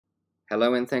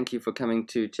Hello and thank you for coming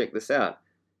to check this out.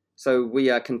 So we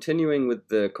are continuing with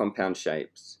the compound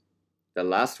shapes. The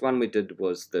last one we did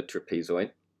was the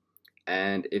trapezoid,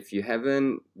 and if you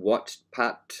haven't watched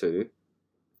part 2,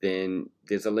 then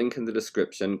there's a link in the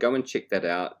description. Go and check that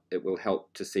out. It will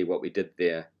help to see what we did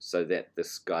there so that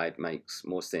this guide makes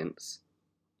more sense.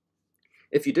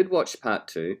 If you did watch part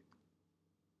 2,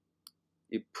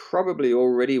 you probably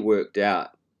already worked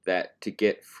out that to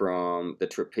get from the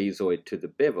trapezoid to the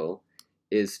bevel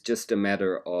is just a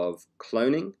matter of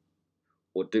cloning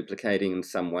or duplicating in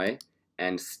some way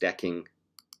and stacking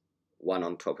one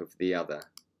on top of the other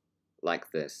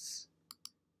like this.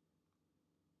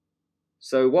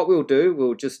 So what we'll do,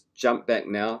 we'll just jump back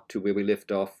now to where we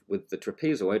left off with the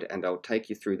trapezoid, and I'll take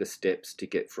you through the steps to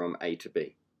get from A to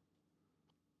B.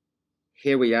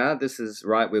 Here we are. This is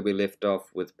right where we left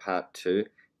off with part 2.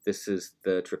 This is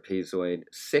the trapezoid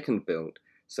second build.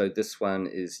 So this one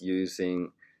is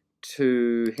using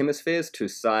 2 hemispheres, 2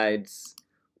 sides.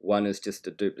 One is just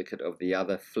a duplicate of the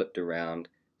other flipped around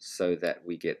so that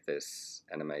we get this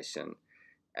animation.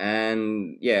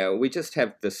 And yeah, we just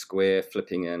have the square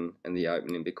flipping in the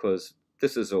opening because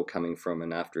this is all coming from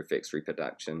an After Effects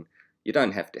reproduction. You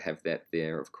don't have to have that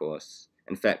there, of course.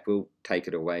 In fact, we'll take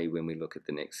it away when we look at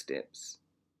the next steps.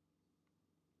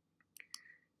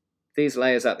 These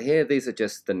layers up here, these are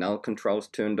just the null controls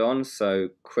turned on. So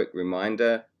quick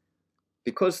reminder,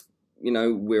 because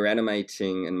we're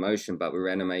animating in motion, but we're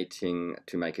animating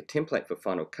to make a template for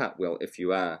Final Cut. Well, if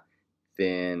you are,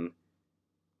 then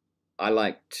I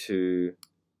like to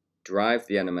drive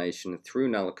the animation through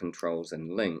null controls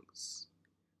and links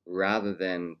rather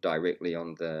than directly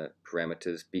on the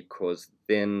parameters, because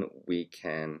then we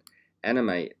can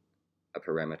animate a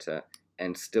parameter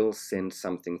and still send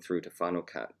something through to Final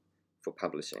Cut for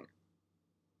publishing.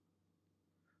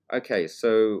 Okay,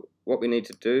 so what we need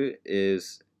to do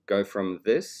is go from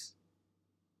this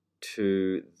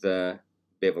to the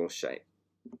bevel shape.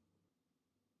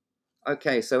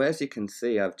 Okay, so as you can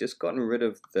see, I've just gotten rid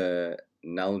of the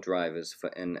null drivers for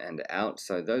in and out,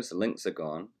 so those links are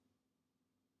gone.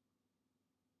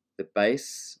 The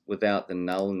base without the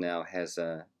null now has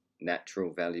a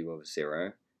natural value of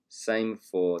 0. Same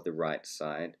for the right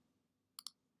side.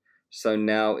 So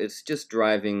now it's just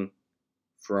driving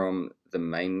from the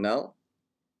main null,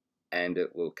 and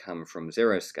it will come from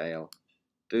 0 scale,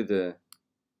 do the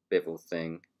bevel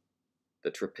thing,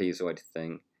 the trapezoid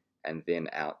thing, and then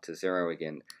out to 0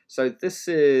 again. So this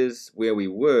is where we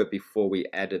were before we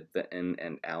added the in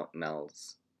and out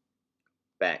nulls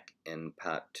back in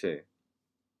part 2.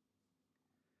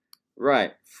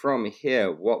 Right, from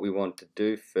here what we want to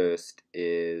do first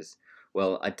is,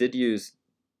 well, I did use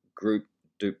group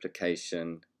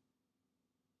duplication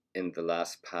in the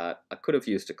last part. I could have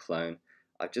used a clone.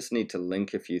 I just need to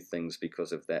link a few things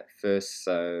because of that first.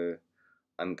 So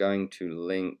I'm going to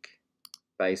link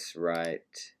base right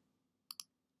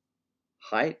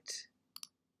height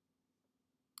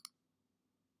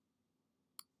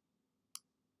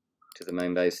to the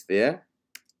main base there,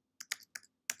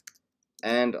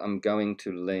 and I'm going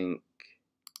to link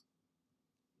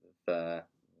the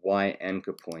Y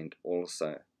anchor point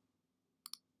also.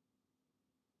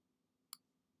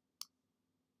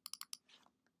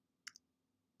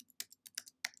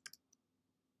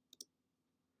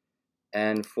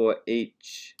 And for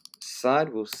each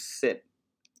side, we'll set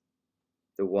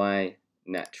the Y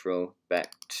natural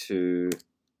back to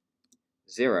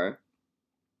 0.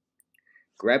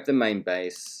 Grab the main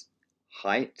base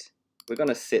height. We're going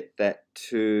to set that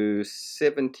to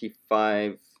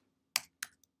 75.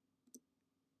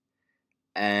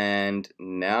 And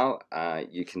now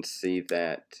you can see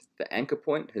that the anchor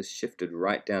point has shifted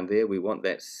right down there. We want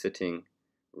that sitting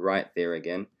right there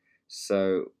again.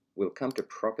 So we'll come to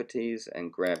properties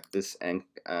and grab this and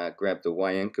grab the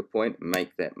Y anchor point,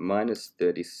 make that minus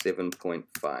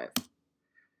 37.5.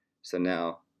 So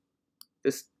now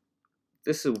this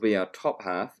will be our top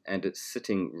half, and it's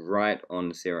sitting right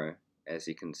on 0, as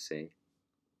you can see.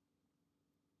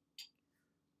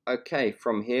 Okay,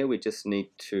 from here we just need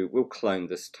to, we'll clone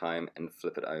this time and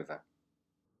flip it over.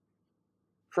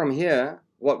 From here,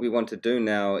 what we want to do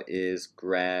now is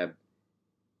grab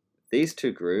these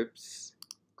 2 groups,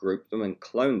 group them and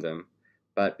clone them.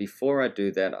 But before I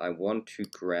do that, I want to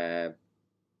grab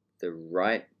the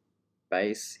right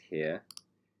base here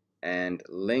and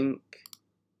link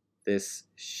this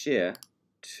shear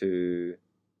to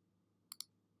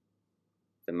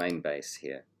the main base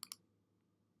here.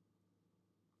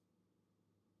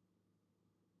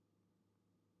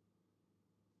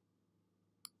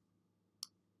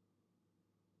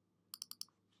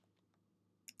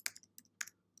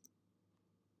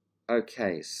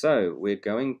 Okay, so we're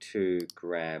going to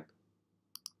grab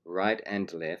right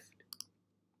and left.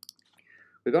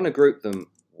 We're going to group them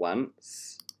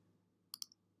once.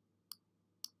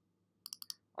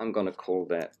 I'm going to call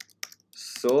that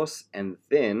source, and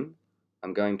then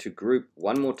I'm going to group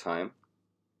one more time,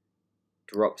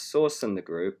 drop source in the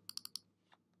group,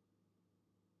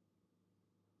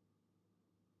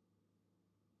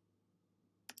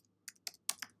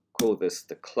 call this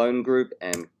the clone group,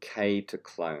 and K to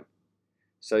clone.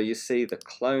 So you see the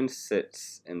clone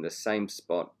sits in the same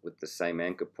spot with the same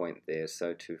anchor point there.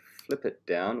 So to flip it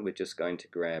down, we're just going to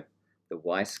grab the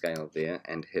Y scale there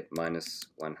and hit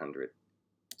 -100.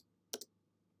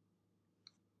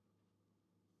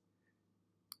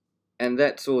 And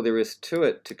that's all there is to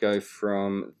it to go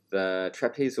from the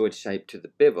trapezoid shape to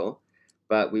the bevel.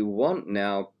 But we want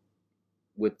now,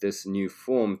 with this new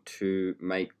form, to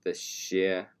make the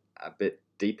shear a bit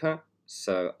deeper.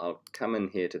 So I'll come in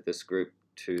here to this group,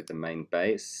 to the main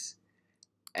base,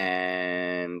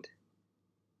 and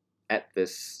at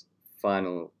this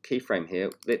final keyframe here,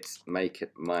 let's make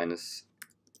it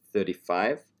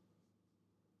 -35.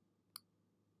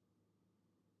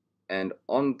 And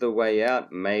on the way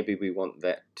out, maybe we want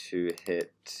that to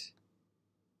hit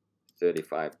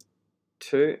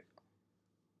 35.2.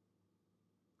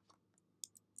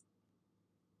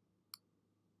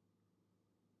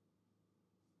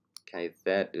 Okay,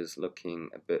 that is looking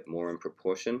a bit more in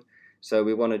proportion. So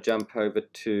we want to jump over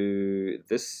to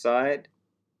this side,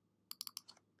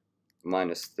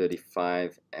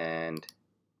 -35, and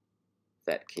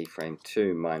that keyframe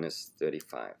to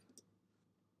 -35.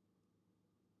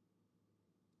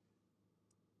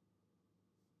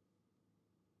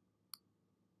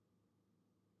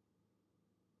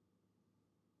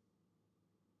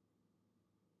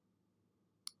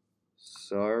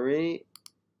 Sorry,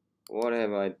 what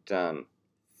have I done?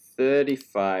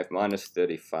 35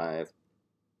 -35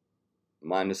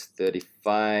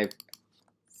 -35,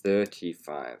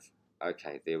 35.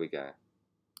 Okay, there we go.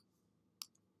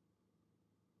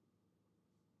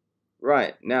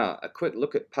 Right, now a quick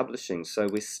look at publishing. So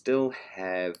we still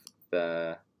have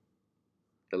the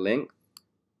length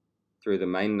through the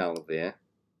main null there,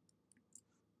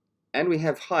 and we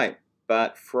have height,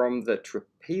 but from the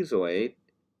trapezoid,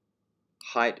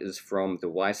 height is from the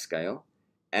Y scale,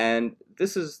 and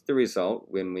this is the result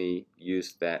when we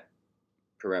use that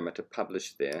parameter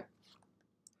publish there.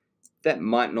 That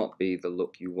might not be the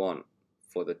look you want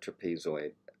for the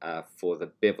trapezoid, for the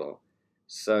bevel.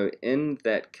 So in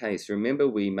that case, remember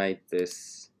we made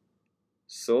this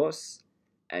source,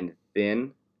 and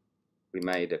then we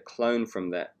made a clone from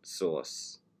that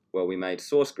source. Well, we made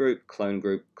source group, clone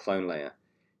layer.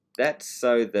 That's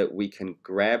so that we can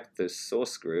grab the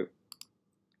source group,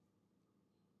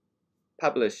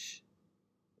 publish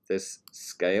this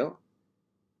scale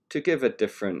to give a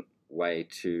different way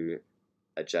to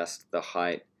adjust the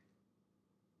height.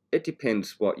 It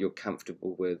depends what you're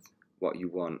comfortable with, what you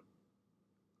want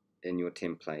in your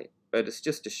template, but it's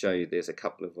just to show you there's a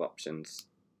couple of options.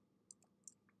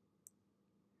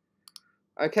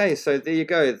 Okay, so there you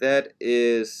go. That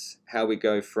is how we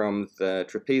go from the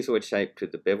trapezoid shape to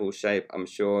the bevel shape. I'm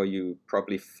sure you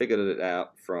probably figured it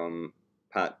out from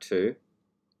part 2.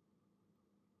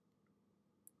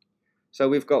 So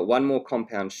we've got one more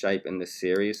compound shape in this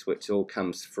series, which all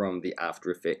comes from the After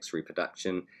Effects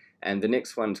reproduction, and the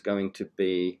next one's going to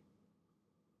be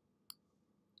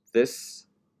this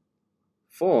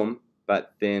form,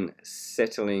 but then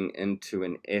settling into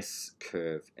an S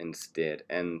curve instead,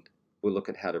 and we'll look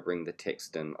at how to bring the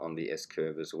text in on the S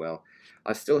curve as well.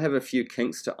 I still have a few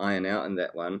kinks to iron out in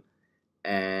that one,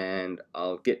 and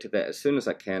I'll get to that as soon as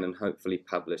I can and hopefully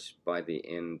publish by the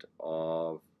end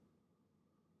of,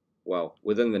 well,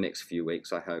 within the next few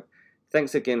weeks, I hope.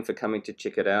 Thanks again for coming to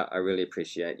check it out. I really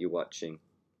appreciate you watching.